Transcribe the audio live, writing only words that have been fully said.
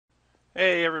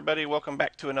Hey everybody, welcome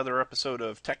back to another episode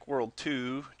of Tech World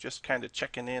 2. Just kind of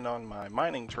checking in on my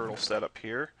mining turtle setup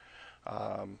here.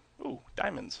 Ooh,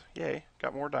 diamonds. Yay,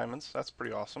 got more diamonds. That's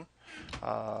pretty awesome.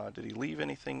 Did he leave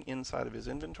anything inside of his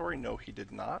inventory? No, he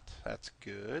did not. That's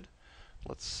good.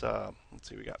 Let's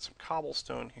see, we got some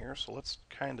cobblestone here, so let's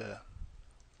kind of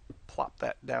plop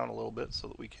that down a little bit so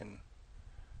that we can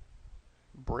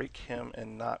break him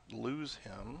and not lose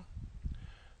him.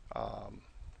 Um,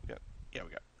 we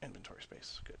got inventory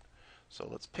space. Good. So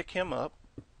let's pick him up.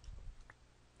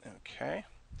 Okay.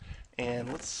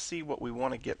 And let's see what we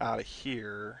want to get out of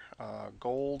here.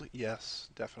 Gold, yes,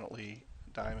 definitely.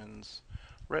 Diamonds,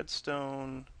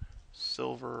 redstone,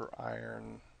 silver,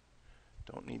 iron.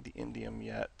 Don't need the indium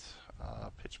yet.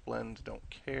 Pitch blende, don't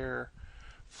care.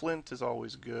 Flint is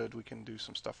always good. We can do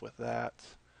some stuff with that.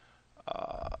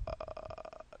 Uh,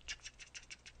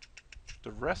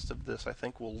 the rest of this I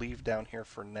think we'll leave down here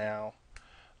for now.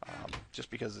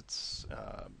 Just because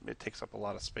it takes up a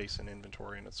lot of space in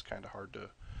inventory and it's kind of hard to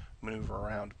maneuver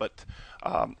around. But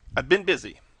I've been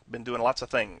busy, been doing lots of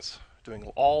things,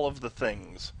 doing all of the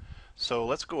things. So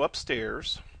let's go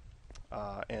upstairs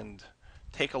and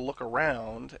take a look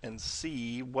around and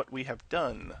see what we have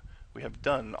done. We have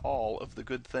done all of the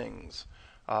good things.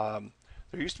 There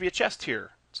used to be a chest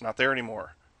here. It's not there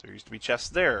anymore. There used to be chests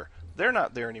there. They're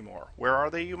not there anymore. Where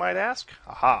are they, you might ask?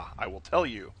 Aha, I will tell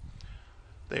you.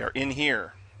 They are in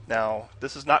here. Now,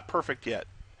 this is not perfect yet.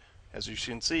 As you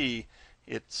can see,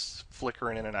 it's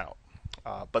flickering in and out.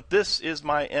 But this is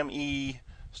my ME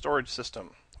storage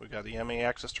system. We've got the ME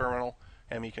access terminal,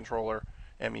 ME controller,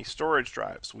 ME storage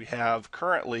drives. We have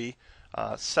currently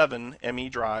 7 ME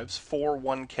drives, 4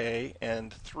 1K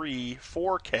and 3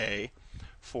 4K,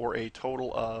 for a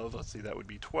total of, let's see, that would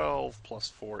be 12 plus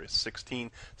 4 is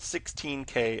 16,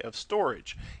 16K of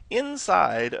storage.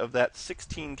 Inside of that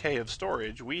 16K of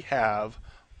storage, we have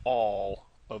all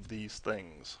of these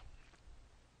things.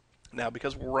 Now,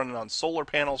 because we're running on solar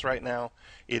panels right now,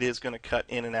 it is going to cut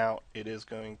in and out. It is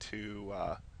going to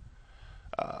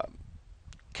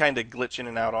kind of glitch in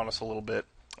and out on us a little bit.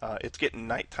 It's getting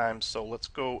nighttime, so let's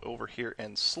go over here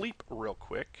and sleep real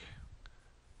quick.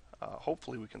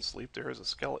 Hopefully we can sleep. There is a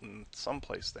skeleton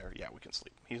someplace there. Yeah, we can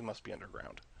sleep. He must be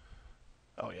underground.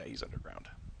 Oh yeah, he's underground.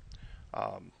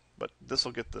 But this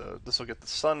will get the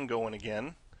sun going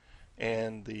again,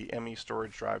 and the ME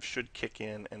storage drive should kick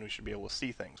in, and we should be able to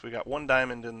see things. We got 1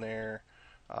 diamond in there.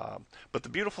 But the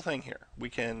beautiful thing here, we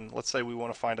can, let's say we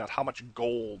want to find out how much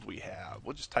gold we have.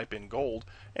 We'll just type in gold,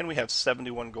 and we have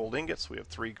 71 gold ingots, we have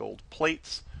 3 gold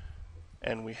plates,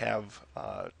 and we have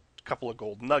a couple of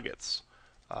gold nuggets.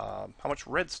 How much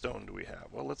redstone do we have?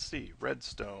 Well, let's see.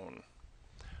 Redstone.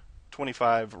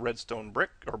 25 redstone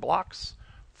brick or blocks,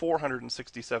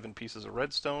 467 pieces of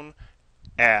redstone,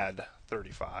 add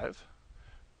 35,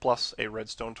 plus a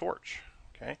redstone torch.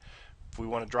 Okay. If we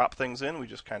want to drop things in, we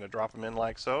just kind of drop them in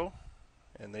like so,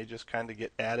 and they just kind of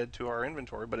get added to our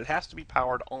inventory, but it has to be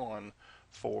powered on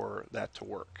for that to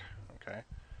work. Okay.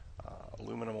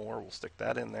 Aluminum ore, we'll stick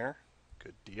that in there.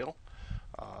 Good deal.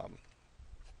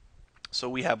 So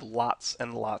we have lots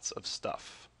and lots of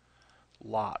stuff.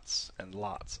 Lots and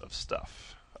lots of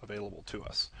stuff available to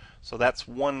us. So that's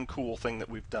one cool thing that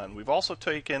we've done. We've also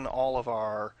taken all of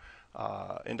our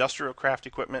industrial craft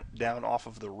equipment down off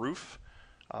of the roof.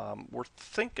 We're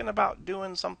thinking about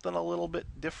doing something a little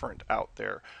bit different out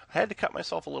there. I had to cut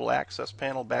myself a little access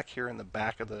panel back here in the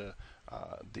back of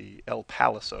the El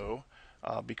Palaso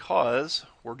because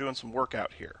we're doing some work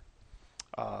out here.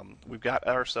 We've got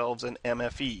ourselves an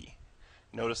MFE.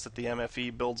 Notice that the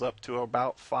MFE builds up to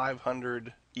about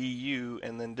 500 EU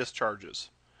and then discharges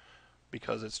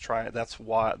because it's that's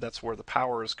where the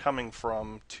power is coming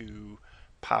from to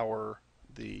power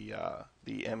the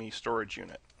ME storage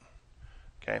unit.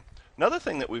 Okay. Another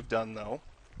thing that we've done though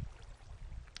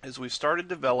is we've started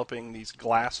developing these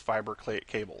glass fiber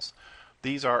cables.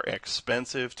 These are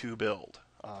expensive to build.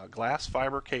 Glass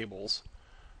fiber cables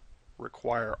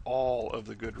require all of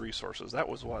the good resources.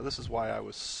 This is why I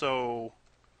was so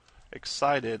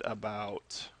excited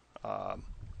about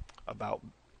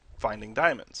finding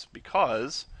diamonds,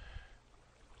 because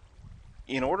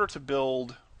in order to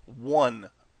build one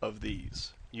of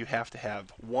these, you have to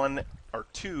have 1 or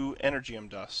 2 energium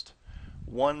dust,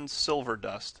 1 silver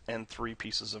dust, and 3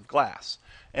 pieces of glass.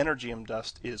 Energium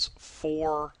dust is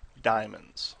 4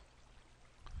 diamonds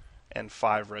and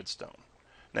 5 redstone.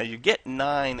 Now you get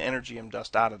 9 energium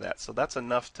dust out of that, so that's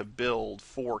enough to build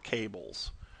 4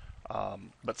 cables.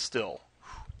 But still,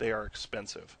 they are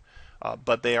expensive.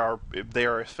 But they are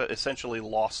essentially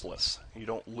lossless. You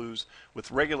don't lose with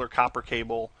regular copper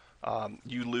cable.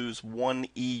 You lose 1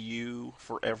 EU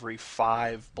for every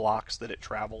 5 blocks that it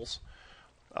travels.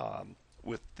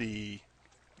 With the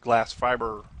glass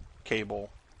fiber cable,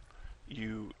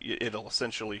 it'll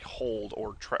essentially hold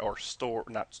or store,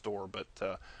 not store,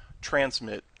 but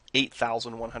transmit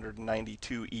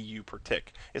 8,192 EU per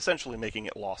tick, essentially making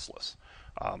it lossless.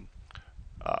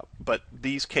 But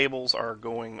these cables are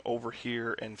going over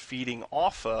here and feeding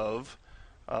off of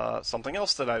something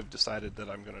else that I've decided that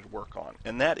I'm going to work on,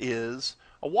 and that is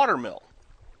a water mill.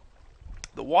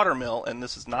 The water mill, and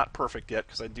this is not perfect yet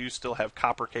because I do still have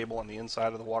copper cable on the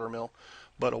inside of the water mill,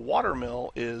 but a water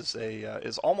mill is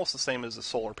almost the same as a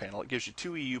solar panel. It gives you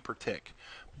 2 EU per tick,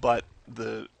 but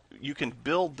you can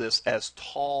build this as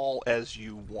tall as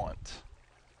you want.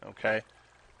 Okay,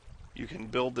 you can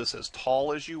build this as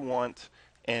tall as you want,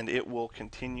 and it will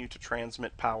continue to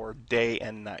transmit power day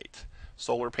and night.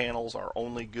 Solar panels are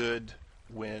only good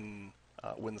when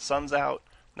the sun's out.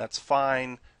 That's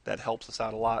fine. That helps us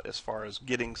out a lot as far as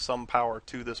getting some power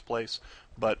to this place.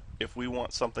 But if we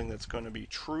want something that's going to be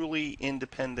truly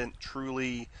independent,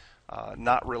 truly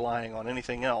not relying on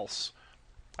anything else,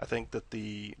 I think that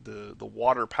the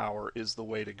water power is the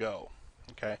way to go.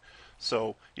 Okay,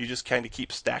 so you just kind of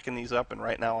keep stacking these up, and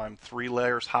right now I'm 3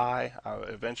 layers high.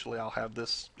 Eventually I'll have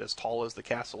this as tall as the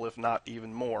castle, if not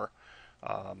even more,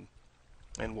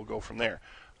 and we'll go from there.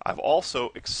 I've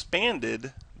also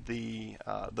expanded the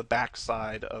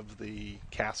backside of the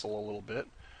castle a little bit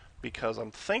because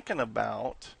I'm thinking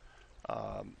about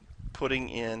putting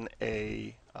in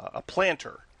a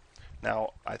planter.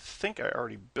 Now I think I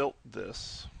already built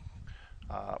this.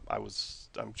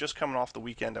 I'm just coming off the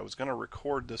weekend. I was going to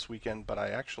record this weekend, but I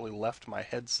actually left my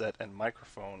headset and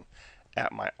microphone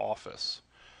at my office,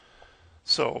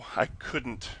 so I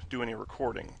couldn't do any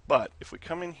recording. But if we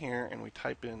come in here and we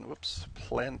type in,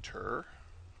 planter,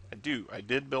 I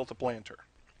did build a planter.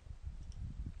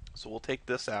 So we'll take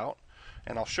this out,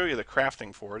 and I'll show you the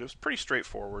crafting for it. It was pretty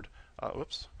straightforward.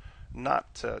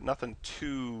 Nothing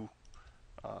too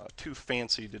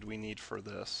fancy did we need for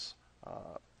this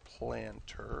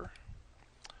planter.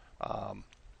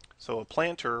 So a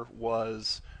planter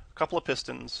was a couple of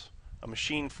pistons, a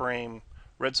machine frame,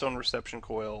 redstone reception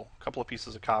coil, a couple of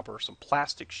pieces of copper, some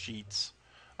plastic sheets.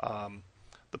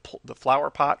 The flower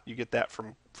pot, you get that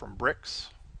from bricks.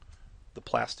 The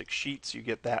plastic sheets, you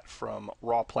get that from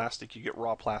raw plastic. You get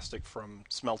raw plastic from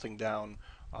smelting down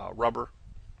rubber.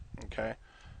 Okay,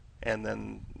 and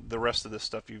then the rest of this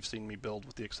stuff you've seen me build,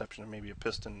 with the exception of maybe a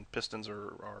piston. Pistons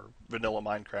are vanilla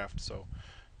Minecraft, so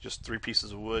just 3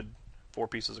 pieces of wood, 4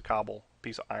 pieces of cobble, a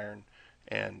piece of iron,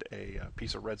 and a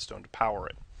piece of redstone to power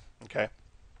it. Okay,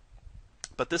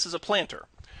 but this is a planter.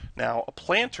 Now a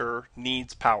planter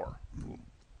needs power.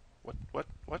 What?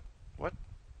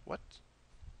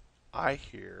 I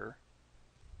hear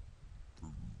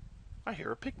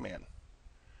a pig man.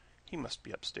 He must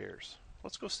be upstairs.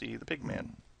 Let's go see the pig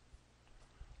man.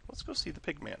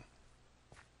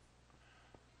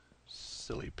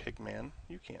 Silly pig man,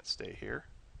 you can't stay here.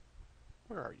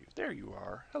 Where are you? There you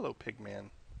are. Hello, pig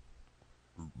man.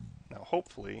 Now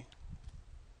hopefully,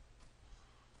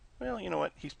 well, you know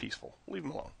what? He's peaceful. Leave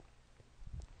him alone.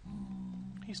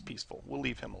 He's peaceful. We'll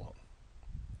leave him alone.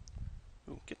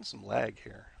 Ooh, getting some lag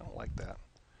here. I don't like that.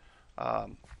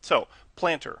 So,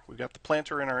 planter. We've got the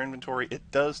planter in our inventory. It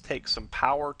does take some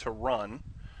power to run,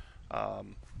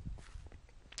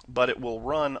 but it will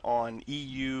run on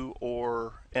EU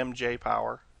or MJ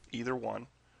power, either one.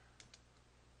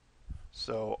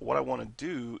 So what I want to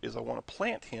do is I want to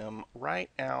plant him right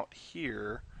out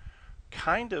here,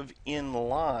 kind of in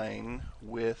line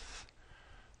with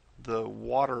the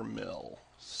water mill,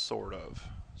 sort of.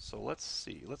 So let's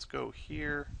see. Let's go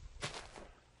here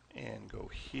and go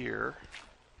here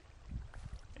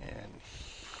and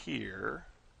here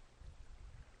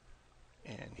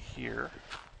and here.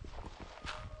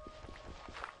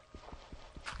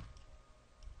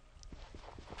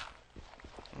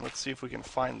 And let's see if we can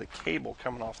find the cable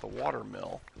coming off the water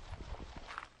mill.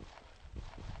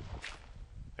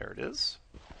 There it is.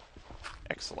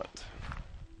 Excellent.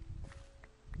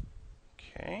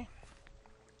 Okay.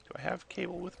 Do I have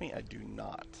cable with me? I do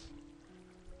not.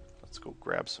 Let's go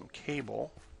grab some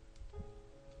cable.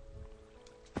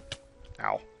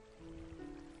 Ow.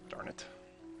 Darn it.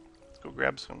 Let's go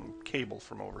grab some cable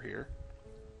from over here.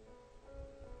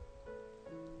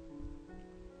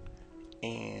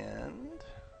 And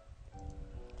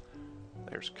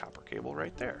there's copper cable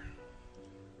right there.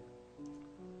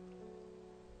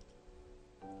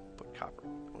 Put copper.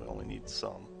 We only need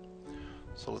some.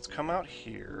 So let's come out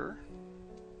here.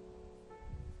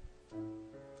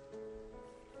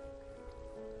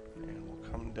 And we'll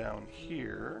come down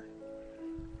here.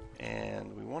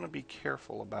 And we want to be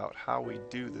careful about how we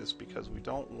do this because we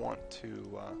don't want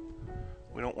to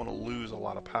lose a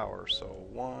lot of power. So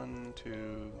 1,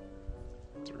 2,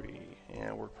 3,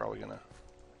 and we're probably gonna.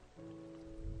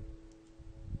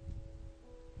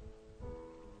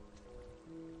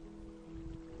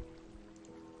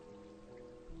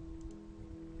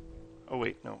 Oh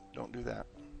wait, no, don't do that.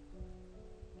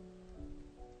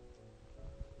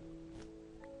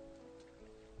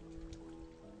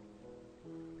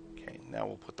 Okay, now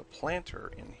we'll put the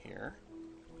planter in here.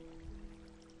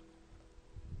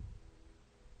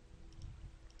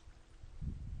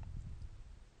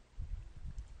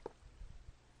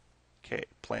 Okay,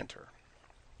 planter.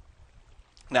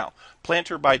 Now,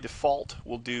 planter by default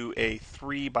will do a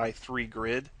 3x3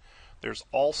 grid. There's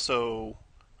also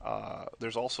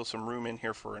some room in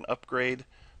here for an upgrade,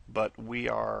 but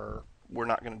we're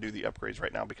not going to do the upgrades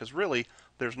right now because really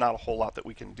there's not a whole lot that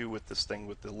we can do with this thing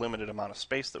with the limited amount of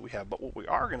space that we have. But what we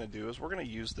are going to do is we're going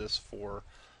to use this for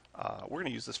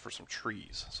some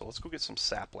trees. So let's go get some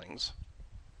saplings.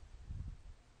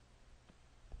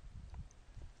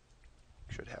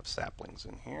 Should have saplings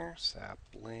in here.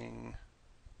 Sapling.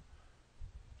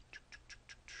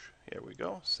 Here we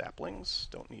go. Saplings.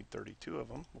 Don't need 32 of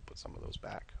them. We'll put some of those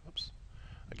back. Oops.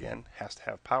 Again, has to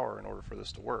have power in order for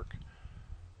this to work.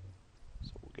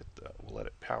 So we'll let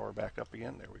it power back up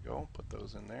again. There we go. Put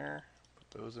those in there.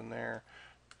 Put those in there.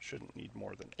 Shouldn't need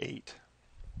more than 8.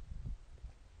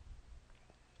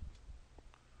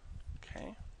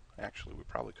 Okay. Actually, we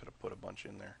probably could have put a bunch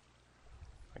in there.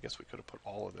 I guess we could have put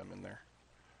all of them in there.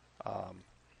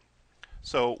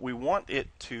 So we want it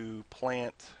to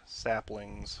plant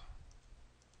saplings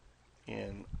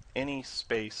in any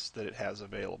space that it has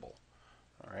available.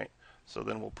 All right. So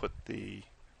then we'll put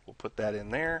that in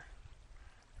there,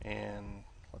 and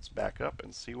let's back up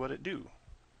and see what it do.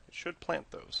 It should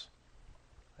plant those.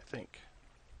 I think.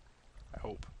 I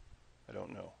hope. I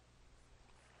don't know.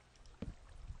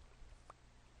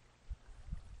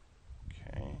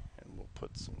 Okay, and we'll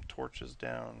put some torches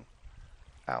down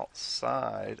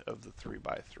outside of the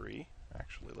 3x3.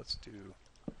 Actually, let's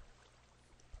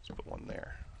put one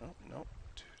there. Oh, no,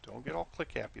 don't get all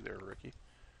click happy there, Ricky.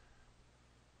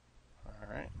 All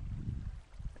right,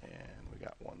 and we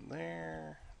got one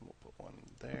there. We'll put one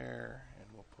there, and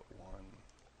we'll put one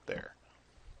there.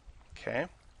 Okay.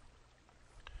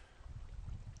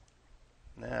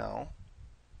 Now,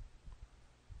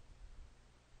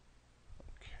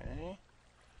 okay,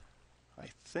 I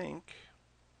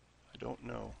don't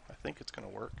know. I think it's going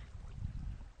to work.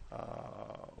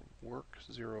 Work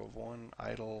 0 of 1,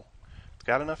 idle. It's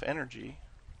got enough energy.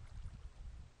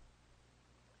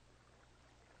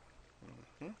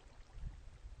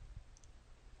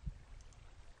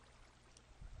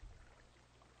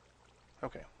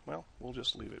 Okay, well, we'll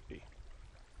just leave it be.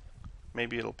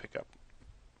 Maybe it'll pick up.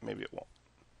 Maybe it won't.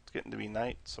 It's getting to be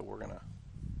night, so we're gonna.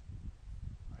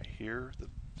 I hear the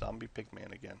zombie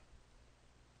pigman again.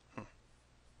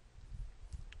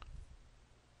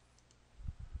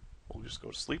 We'll just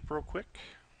go to sleep real quick.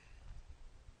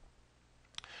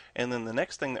 And then the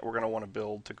next thing that we're going to want to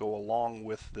build to go along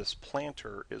with this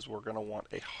planter is we're going to want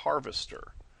a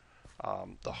harvester.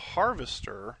 The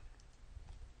harvester,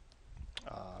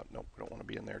 nope, we don't want to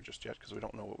be in there just yet because we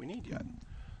don't know what we need yet.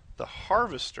 The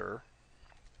harvester,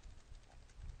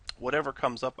 whatever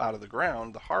comes up out of the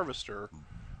ground, the harvester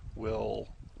will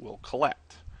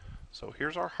collect. So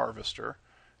here's our harvester,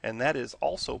 and that is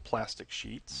also plastic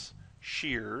sheets,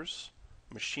 shears,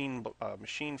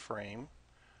 machine frame,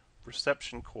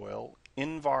 reception coil,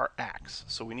 Invar axe.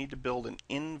 So we need to build an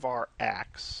Invar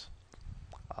axe,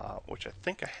 which I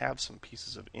think I have some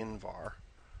pieces of Invar.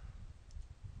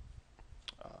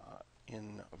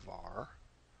 Invar.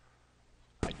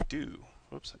 I do.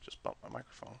 Oops, I just bumped my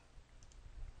microphone.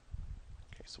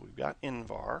 Okay, so we've got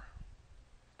Invar.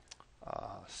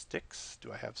 Sticks.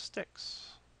 Do I have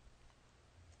sticks?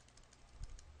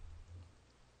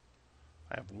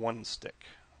 I have 1 stick.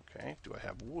 Okay. Do I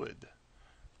have wood?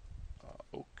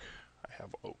 Oak. I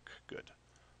have oak. Good.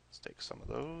 Let's take some of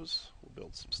those. We'll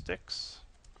build some sticks.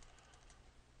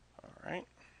 All right.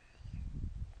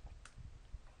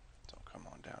 So come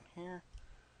on down here.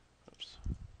 Oops.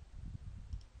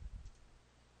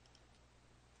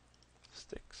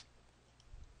 Sticks.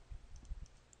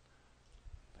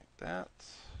 Like that.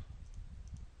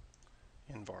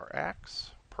 Invar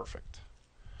axe. Perfect.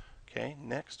 Okay,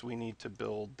 next we need to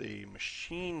build the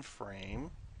machine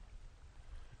frame.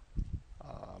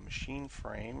 Machine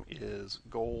frame is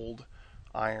gold,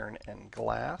 iron, and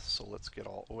glass. So let's get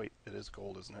all. Oh wait, it is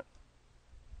gold, isn't it?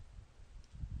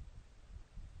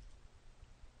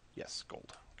 Yes,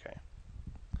 gold. Okay.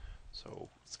 So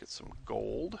let's get some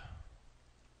gold.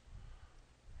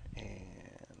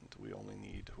 And we only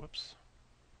need, whoops,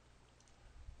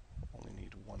 only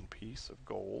need one piece of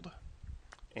gold.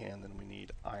 And then we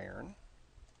need iron.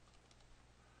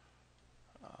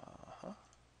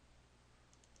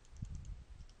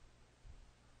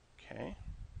 Okay.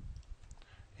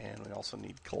 And we also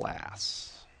need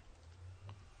glass.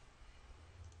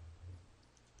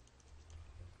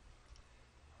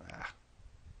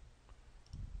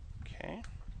 Okay.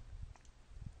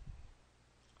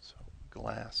 So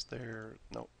glass there.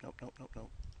 Nope, nope, nope, nope,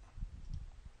 nope.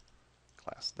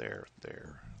 Glass there,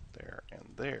 there, there, and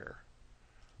there.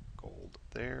 Gold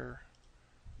there.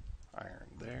 Iron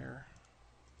there.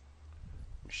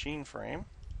 Machine frame.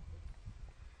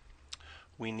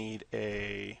 We need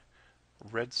a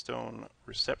redstone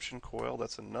reception coil.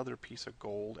 That's another piece of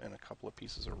gold and a couple of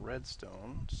pieces of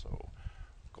redstone. So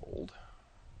gold.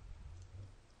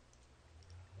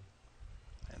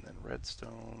 And then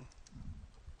redstone.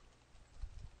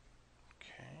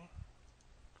 Okay.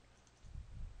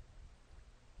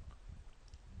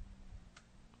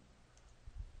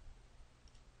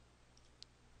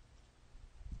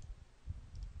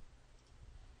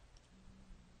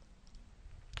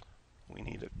 We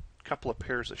need a couple of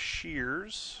pairs of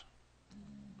shears.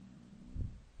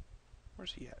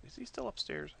 Where's he at? Is he still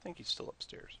upstairs? I think he's still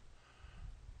upstairs.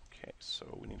 Okay,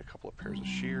 so we need a couple of pairs of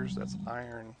shears. That's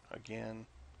iron again.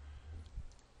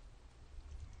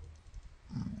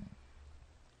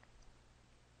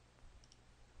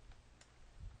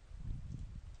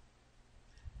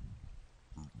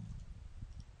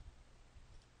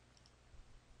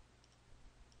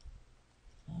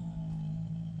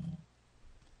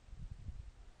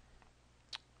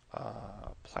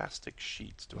 Plastic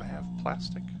sheets. Do I have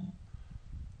plastic?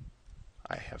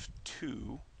 I have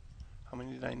 2. How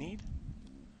many did I need?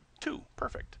 2.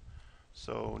 Perfect.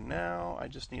 So now I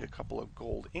just need a couple of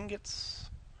gold ingots,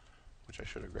 which I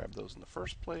should have grabbed those in the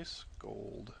first place.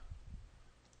 Gold.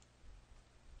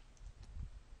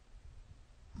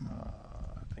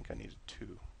 I think I needed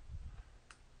 2.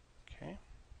 Okay.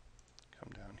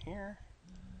 Come down here.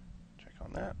 Check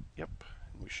on that. Yep.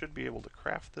 And we should be able to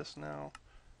craft this now.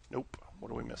 Nope. What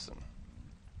are we missing?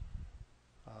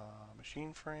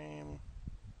 Machine frame.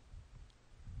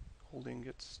 Gold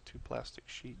ingots. 2 plastic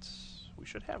sheets. We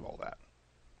should have all that.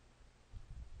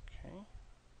 Okay.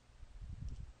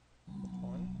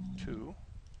 1, 2.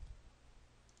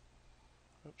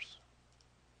 Oops.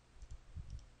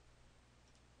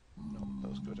 No,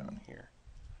 those go down here.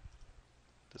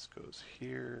 This goes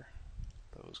here.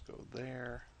 Those go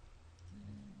there.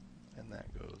 And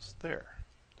that goes there.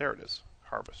 There it is.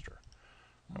 Harvester.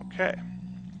 Okay.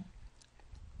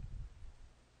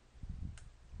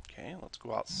 Okay, let's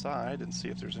go outside and see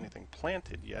if there's anything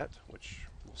planted yet, which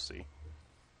we'll see.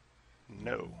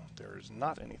 No, there is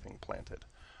not anything planted.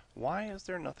 Why is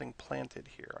there nothing planted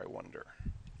here, I wonder?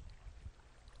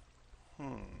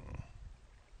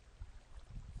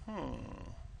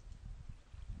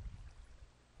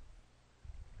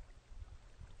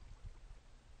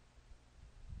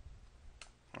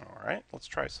 Alright, let's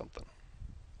try something.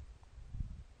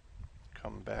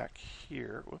 Come back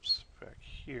here. Whoops, back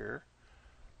here.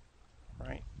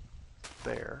 Right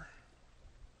there.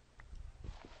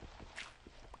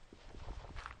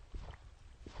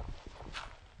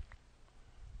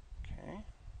 Okay.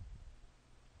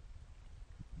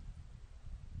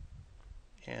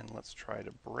 And let's try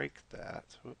to break that.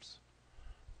 Whoops.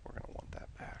 We're going to want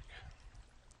that back.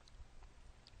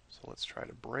 So let's try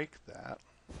to break that.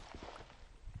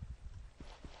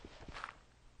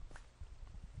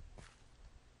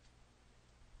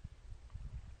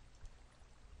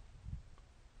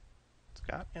 It's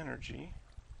got energy,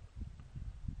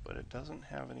 but it doesn't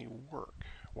have any work.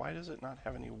 Why does it not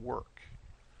have any work?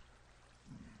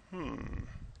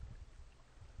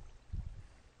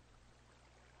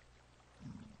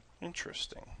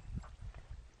 Interesting.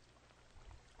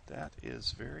 That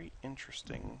is very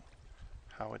interesting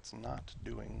how it's not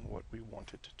doing what we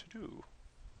want it to do.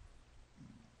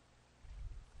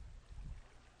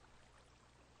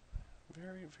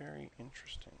 Very, very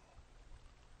interesting.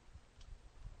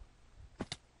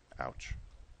 Ouch.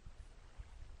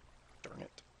 Darn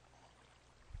it.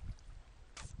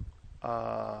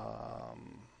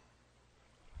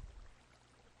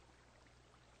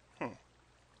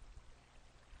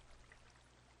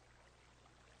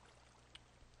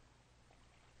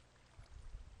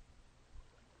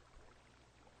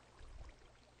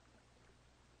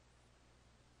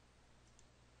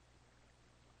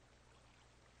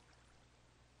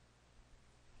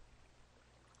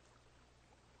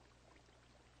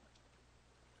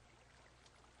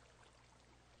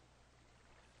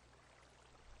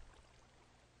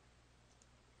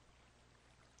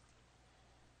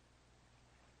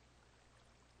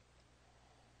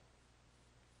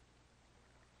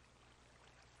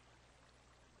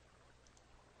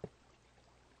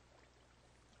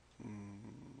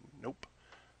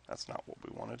 That's not what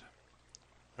we wanted.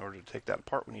 In order to take that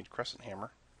apart, we need a crescent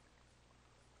hammer.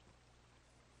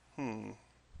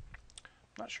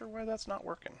 Not sure why that's not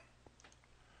working.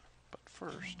 But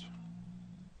first,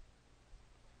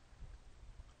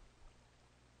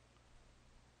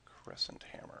 crescent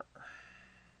hammer.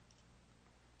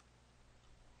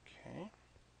 Okay.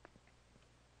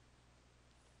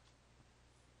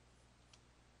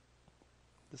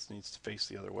 This needs to face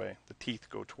the other way. The teeth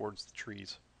go towards the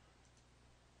trees.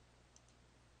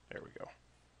 There we go.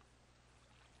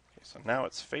 Okay, so now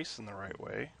it's facing the right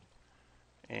way,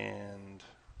 and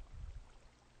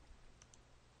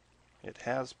it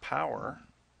has power.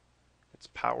 It's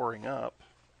powering up.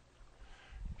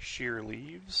 Shear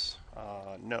leaves.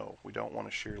 No, we don't want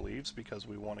to shear leaves because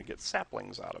we want to get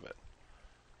saplings out of it.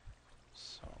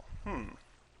 So,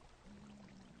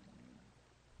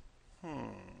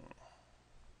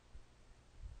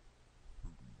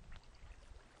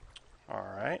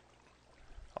 Alright.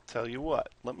 I'll tell you what.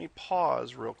 Let me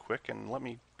pause real quick and let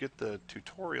me get the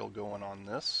tutorial going on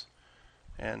this.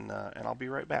 And I'll be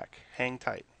right back. Hang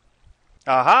tight.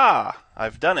 Aha!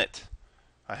 I've done it.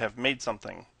 I have made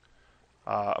something.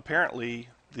 Apparently,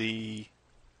 the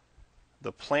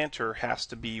planter has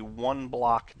to be 1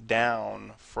 block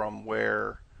down from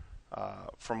where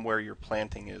your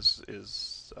planting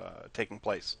is taking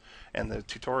place. And the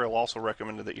tutorial also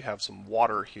recommended that you have some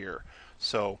water here.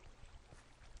 So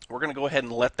we're going to go ahead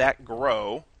and let that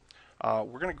grow.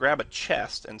 We're going to grab a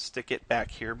chest and stick it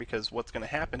back here, because what's going to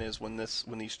happen is when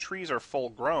these trees are full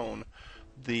grown,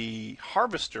 the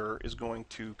harvester is going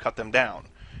to cut them down.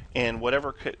 And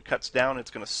whatever cuts down,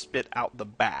 it's going to spit out the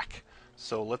back.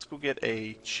 So let's go get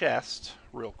a chest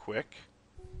real quick,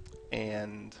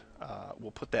 and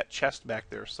we'll put that chest back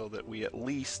there so that we at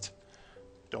least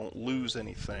don't lose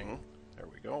anything. There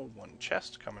we go. 1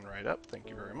 chest coming right up. Thank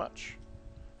you very much.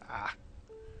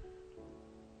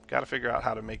 Got to figure out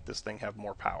how to make this thing have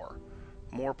more power.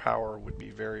 More power would be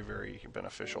very, very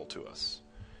beneficial to us.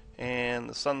 And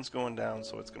the sun's going down,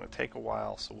 so it's going to take a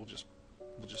while. So we'll just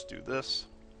do this.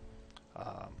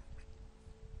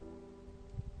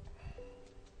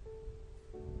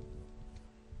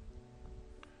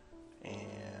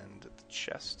 And the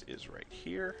chest is right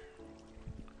here.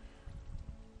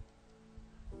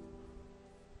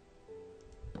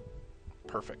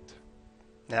 Perfect.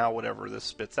 Now whatever this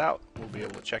spits out, we'll be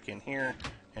able to check in here,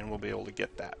 and we'll be able to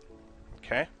get that.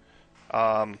 Okay?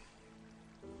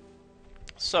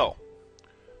 So,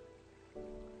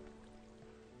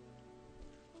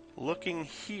 looking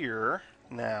here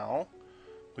now,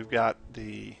 we've got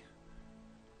the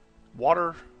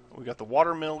water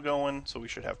mill going, so we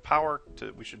should have power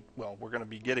we're going to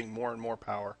be getting more and more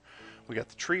power. We got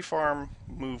the tree farm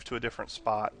moved to a different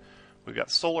spot. We've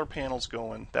got solar panels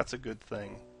going. That's a good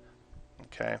thing.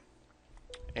 Okay.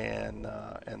 And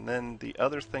then the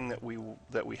other thing that we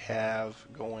have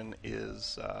going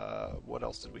is what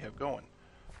else did we have going?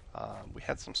 We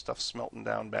had some stuff smelting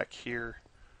down back here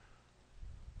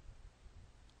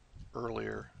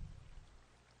earlier.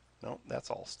 Nope, that's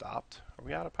all stopped. Are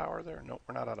we out of power there? Nope,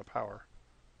 we're not out of power.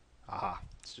 Aha,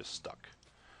 it's just stuck.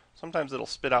 Sometimes it'll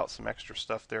spit out some extra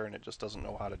stuff there and it just doesn't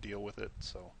know how to deal with it,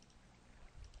 so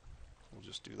we'll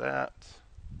just do that.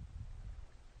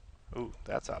 Ooh,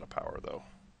 that's out of power though.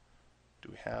 Do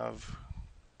we have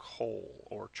coal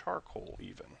or charcoal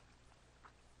even?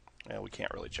 Yeah, we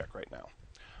can't really check right now.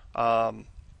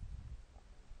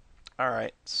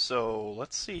 Alright, so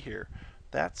let's see here.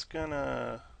 That's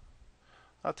gonna...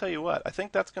 I'll tell you what, I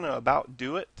think that's gonna about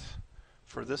do it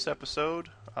for this episode.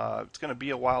 It's gonna be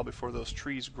a while before those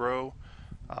trees grow.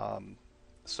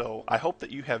 So I hope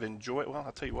that you have enjoyed... Well,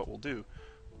 I'll tell you what we'll do.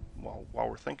 While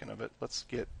we're thinking of it, let's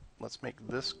make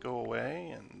this go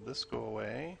away and this go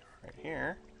away right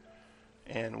here.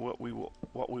 And what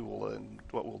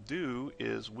we'll do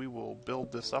is we will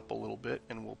build this up a little bit,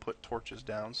 and we'll put torches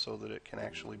down so that it can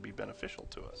actually be beneficial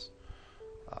to us.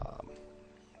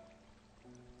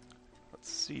 Let's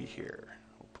see here.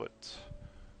 We'll put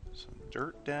some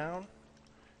dirt down,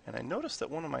 and I noticed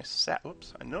that one of my saplings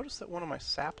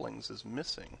is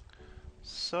missing.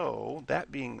 So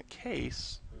that being the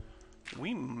case,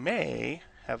 we may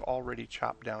have already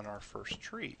chopped down our first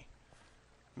tree.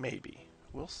 Maybe.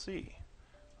 We'll see.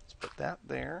 Let's put that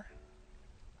there.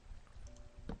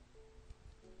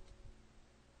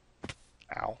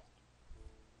 Ow.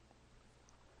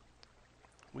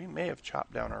 We may have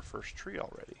chopped down our first tree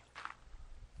already.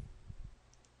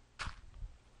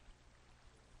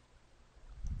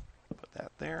 Put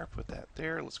that there, put that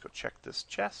there. Let's go check this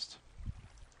chest.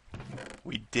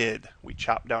 We did. We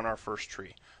chopped down our first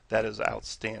tree. That is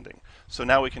outstanding. So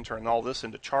now we can turn all this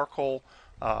into charcoal.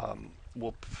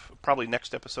 we'll probably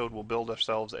next episode we'll build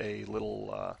ourselves a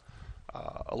little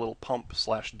pump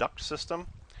slash duct system,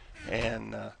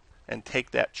 and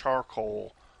take that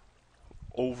charcoal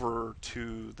over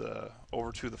to the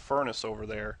furnace over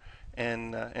there,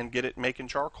 and get it making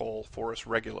charcoal for us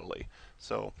regularly.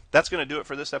 So that's going to do it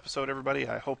for this episode, everybody.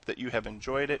 I hope that you have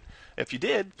enjoyed it. If you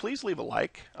did, please leave a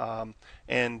like,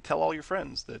 and tell all your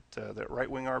friends that Right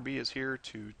Wing RB is here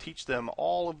to teach them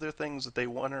all of the things that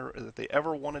they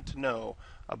ever wanted to know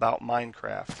about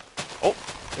Minecraft. Oh,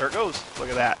 there it goes. Look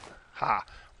at that. Ha!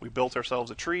 We built ourselves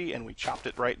a tree and we chopped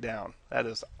it right down. That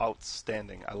is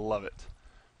outstanding. I love it.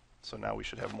 So now we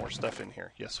should have more stuff in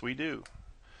here. Yes, we do.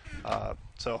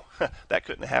 So that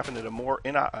couldn't have happened at a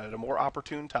more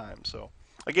opportune time. So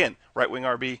again, Right Wing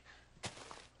RB,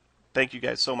 thank you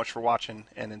guys so much for watching,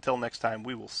 and until next time,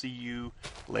 we will see you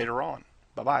later on.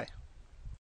 Bye-bye.